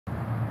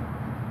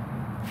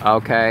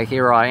Okay,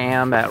 here I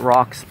am at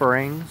Rock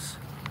Springs,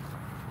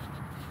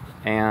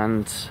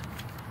 and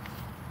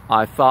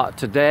I thought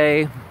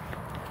today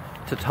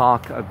to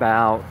talk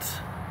about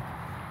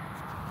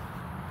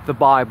the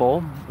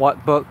Bible,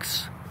 what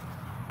books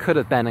could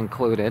have been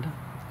included,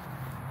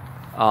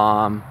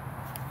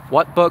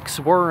 what books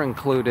were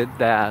included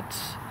that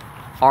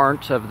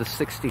aren't of the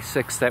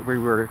 66 that we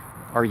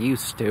are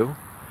used to,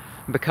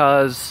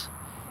 because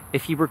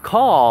if you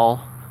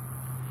recall,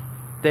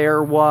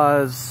 there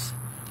was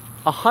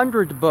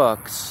 100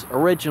 books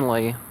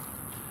originally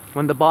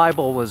when the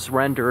Bible was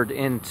rendered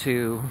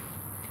into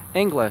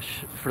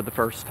English for the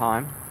first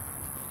time.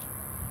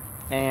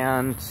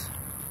 And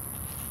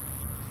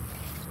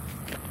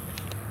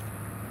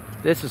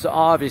this is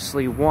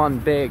obviously one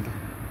big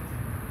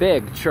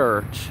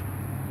church,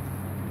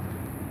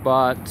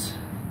 but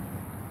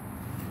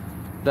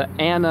the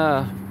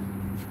Anna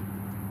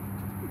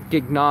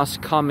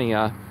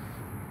Gymnasiumia,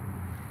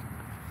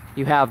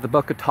 you have the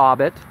Book of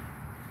Tobit,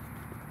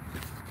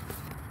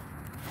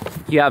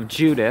 you have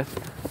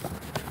Judith,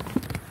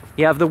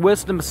 you have the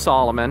Wisdom of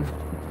Solomon,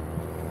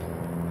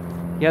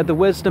 you have the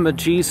Wisdom of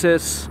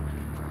Jesus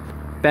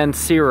Ben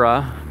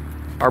Sirach,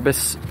 or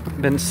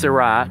Ben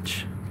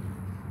Sirach,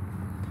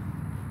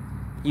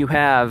 you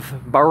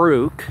have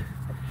Baruch,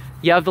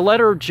 you have the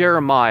letter of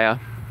Jeremiah,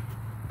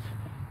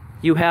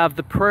 you have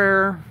the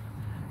prayer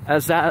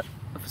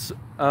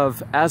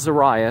of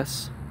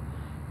Azarias,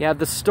 you have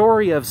the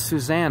story of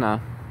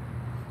Susanna,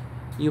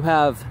 you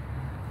have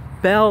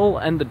Bel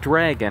and the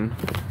Dragon,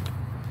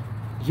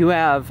 you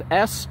have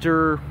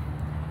Esther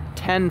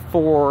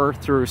 10:4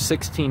 through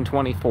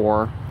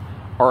 16:24,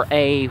 or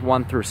A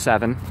 1 through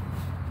 7.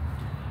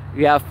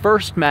 You have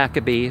First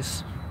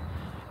Maccabees,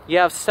 you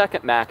have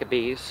Second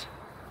Maccabees,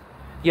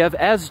 you have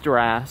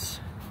Esdras,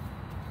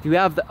 you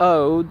have the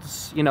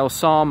Odes, you know,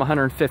 Psalm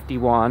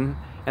 151,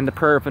 and the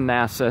Prayer of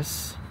Manasseh,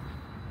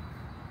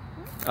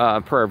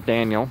 Prayer of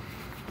Daniel.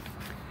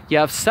 You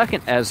have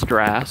Second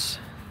Esdras,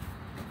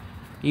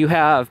 you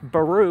have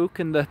Baruch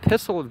and the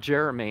Epistle of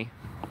Jeremy,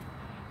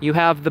 you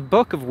have the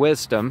Book of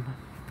Wisdom,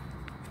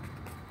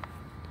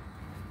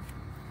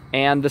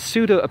 and the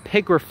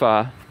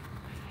Pseudo-Epigrapha,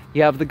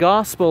 you have the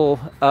Gospel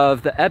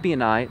of the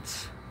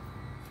Ebionites,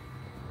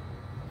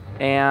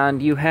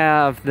 and you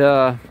have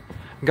the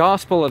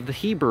Gospel of the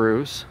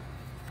Hebrews,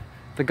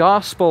 the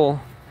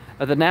Gospel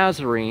of the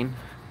Nazarene,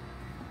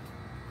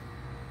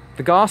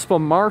 the Gospel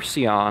of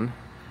Marcion,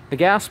 the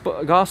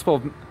Gospel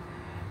of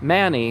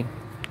Mani,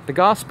 the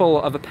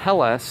Gospel of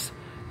Apelles,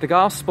 the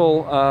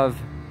Gospel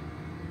of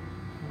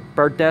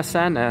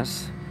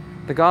Bardesanes,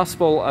 the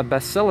Gospel of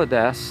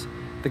Basilides,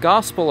 the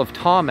Gospel of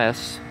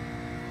Thomas,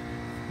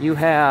 you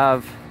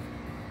have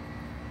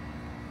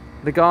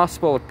the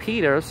Gospel of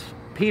Peter,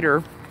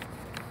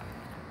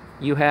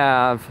 you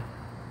have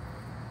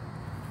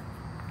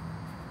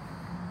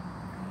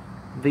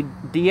the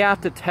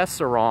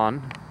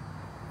Diatessaron,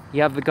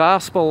 you have the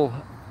Gospel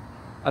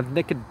of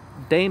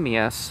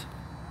Nicodemus,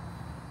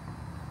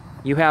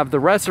 you have the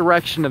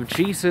resurrection of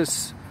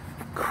Jesus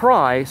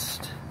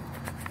Christ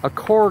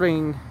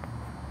according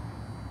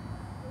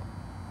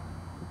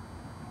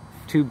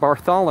to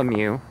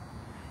Bartholomew,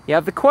 you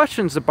have the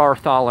questions of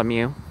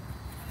Bartholomew,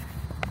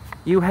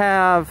 you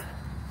have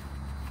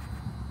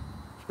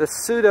the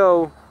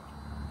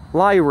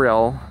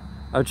Pseudo-Lyriel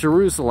of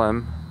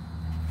Jerusalem,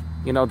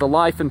 you know, the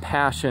life and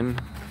passion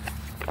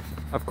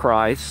of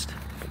Christ,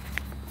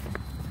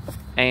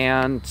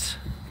 and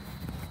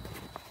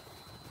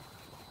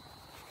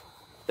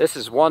this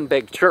is one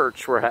big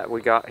church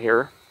we got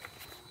here.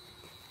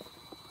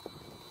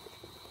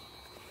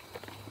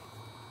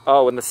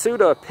 Oh, and the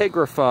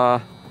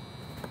Pseudo-Epigrapha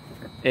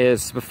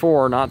is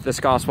before, not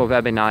this Gospel of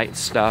Ebonite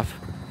stuff.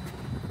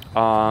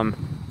 You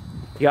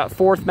got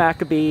 4th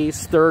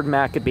Maccabees, 3rd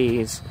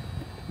Maccabees,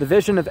 the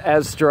vision of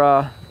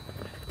Ezra,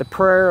 the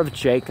prayer of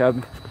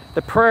Jacob,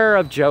 the prayer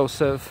of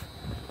Joseph,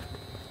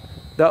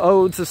 the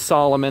Odes of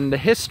Solomon, the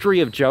history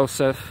of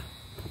Joseph,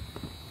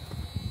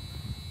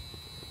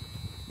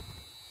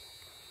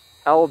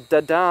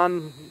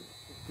 El-Dadan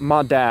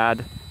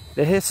Madad,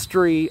 the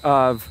history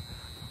of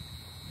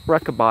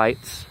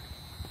Rechabites.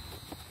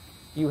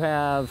 You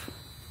have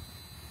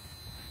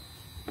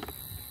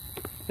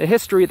the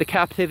history of the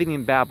captivity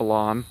in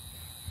Babylon,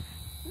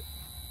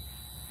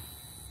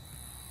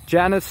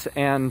 Janus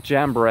and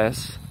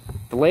Jambres,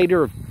 the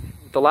ladder of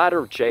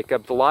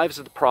Jacob, the lives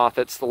of the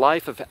prophets, the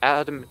life of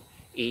Adam,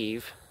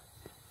 Eve,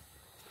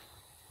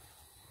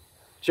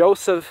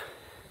 Joseph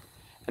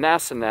and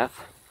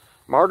Asenath,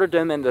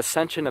 martyrdom and the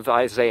ascension of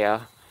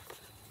Isaiah,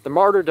 the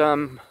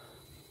martyrdom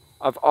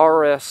of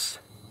Aristeas,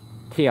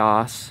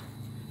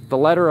 the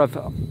letter of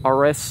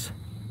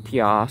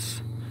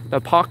Aristeas, the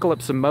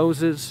apocalypse of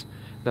Moses,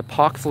 the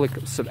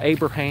apocalypse of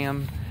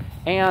Abraham,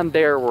 and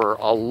there were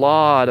a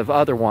lot of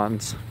other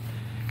ones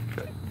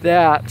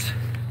that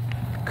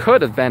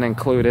could have been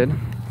included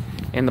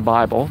in the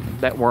Bible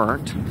that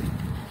weren't.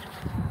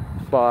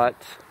 But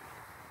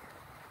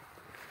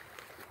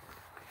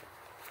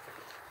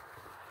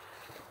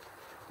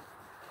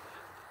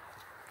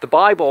The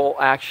Bible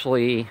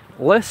actually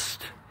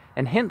lists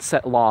and hints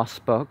at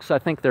lost books. I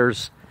think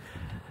there's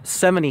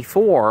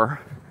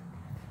 74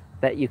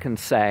 that you can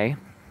say.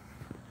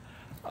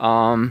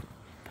 But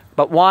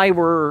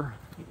how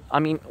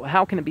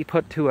can it be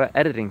put to an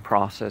editing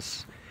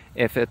process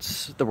if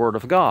it's the Word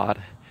of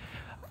God?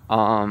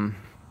 And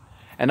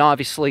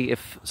obviously,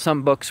 if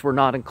some books were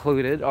not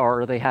included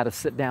or they had to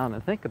sit down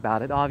and think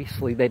about it,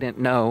 obviously they didn't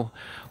know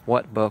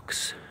what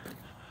books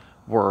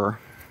were.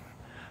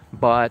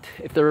 But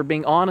if they were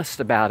being honest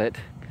about it,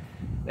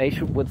 they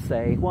would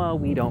say, well,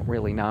 we don't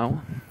really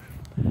know.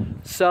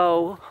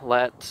 So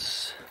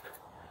let's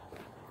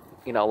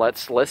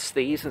list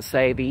these and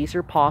say these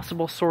are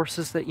possible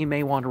sources that you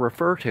may want to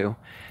refer to,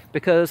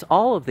 because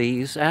all of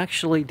these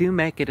actually do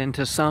make it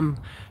into some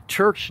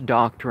church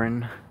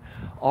doctrine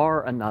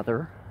or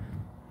another.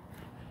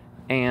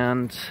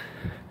 And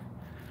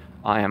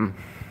I am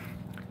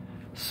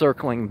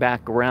circling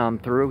back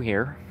around through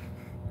here,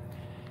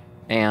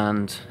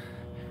 and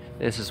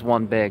this is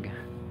one big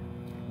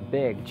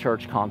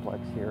church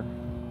complex here,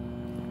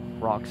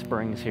 Rock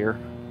Springs here.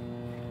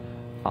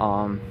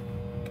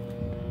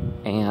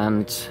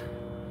 And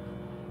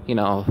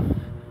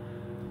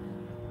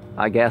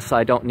I guess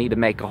I don't need to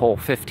make a whole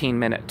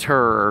 15-minute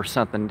tour or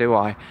something, do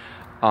I?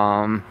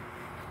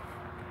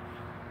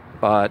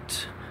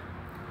 But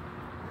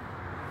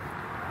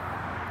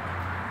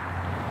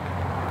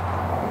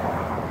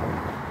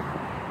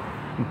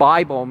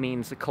Bible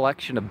means a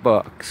collection of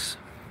books.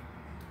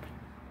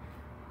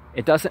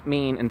 It doesn't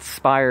mean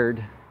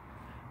inspired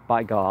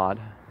by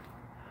God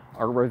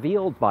or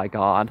revealed by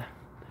God,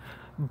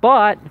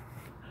 but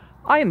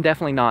I am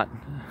definitely not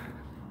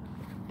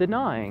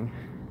denying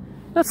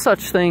that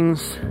such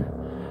things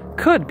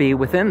could be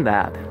within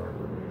that,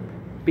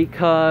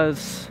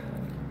 because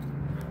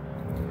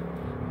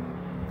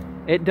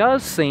it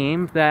does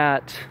seem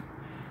that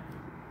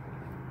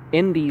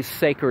in these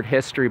sacred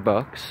history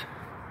books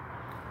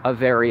of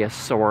various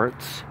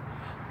sorts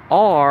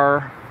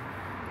are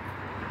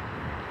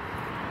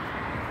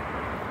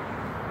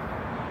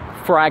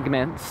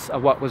fragments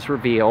of what was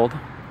revealed,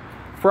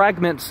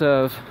 fragments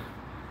of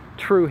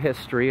true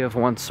history of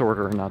one sort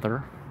or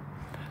another,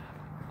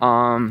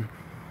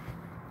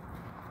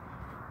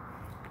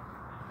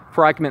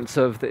 fragments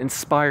of the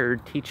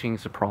inspired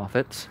teachings of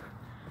prophets,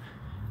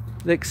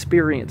 the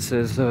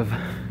experiences of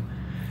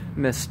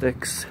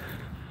mystics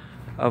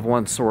of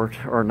one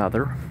sort or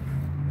another.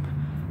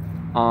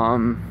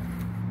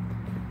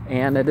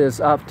 And it is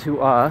up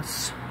to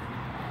us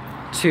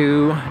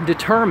to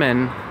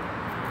determine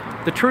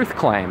the truth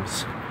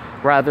claims,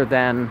 rather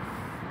than,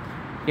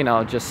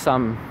 just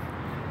some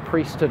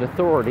priesthood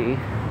authority.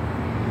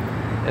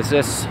 Is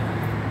this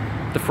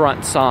the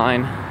front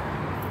sign?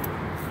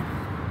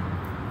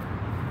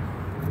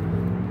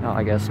 No,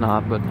 I guess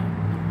not, but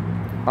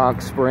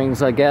Rock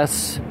Springs, I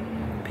guess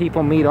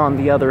people meet on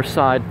the other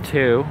side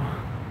too.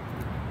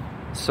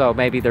 So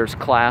maybe there's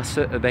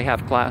they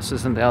have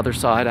classes on the other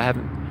side. I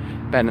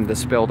haven't been in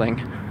this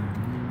building,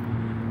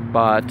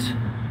 but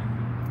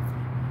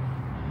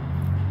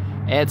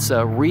it's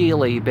a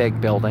really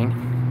big building.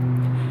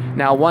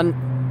 Now,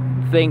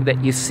 one thing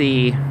that you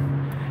see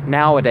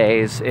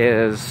nowadays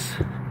is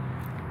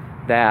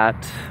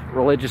that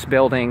religious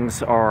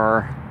buildings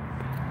are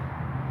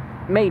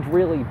made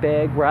really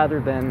big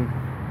rather than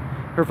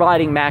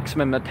providing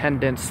maximum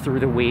attendance through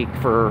the week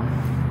for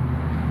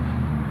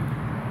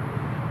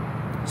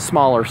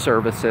smaller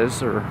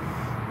services, or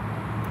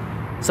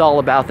it's all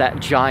about that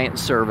giant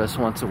service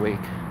once a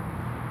week.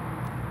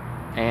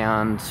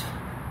 And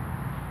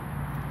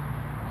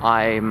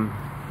I'm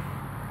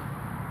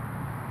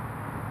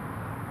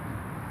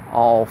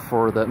all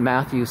for the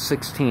Matthew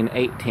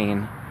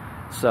 16:18.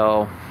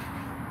 So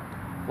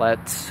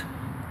let's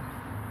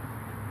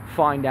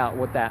find out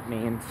what that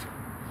means.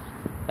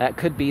 That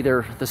could be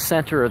the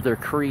center of their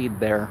creed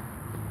there.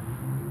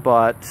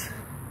 But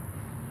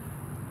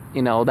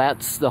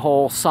that's the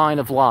whole sign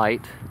of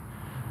light.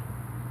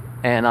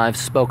 And I've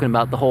spoken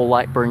about the whole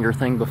light bringer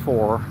thing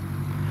before.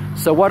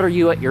 So what are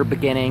you at your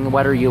beginning?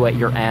 What are you at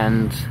your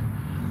end?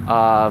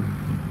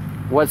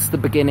 What's the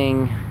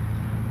beginning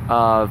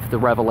of the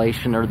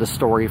revelation or the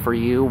story for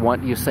you?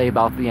 What do you say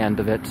about the end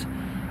of it?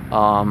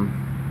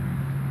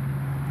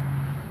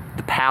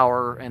 The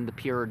power and the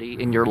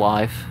purity in your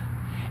life.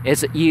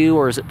 Is it you,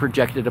 or is it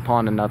projected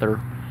upon another?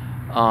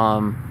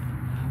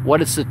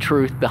 What is the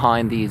truth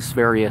behind these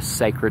various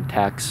sacred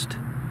texts?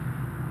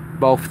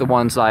 Both the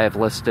ones I have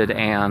listed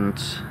and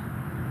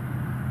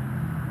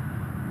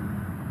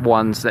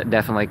ones that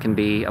definitely can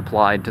be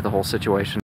applied to the whole situation.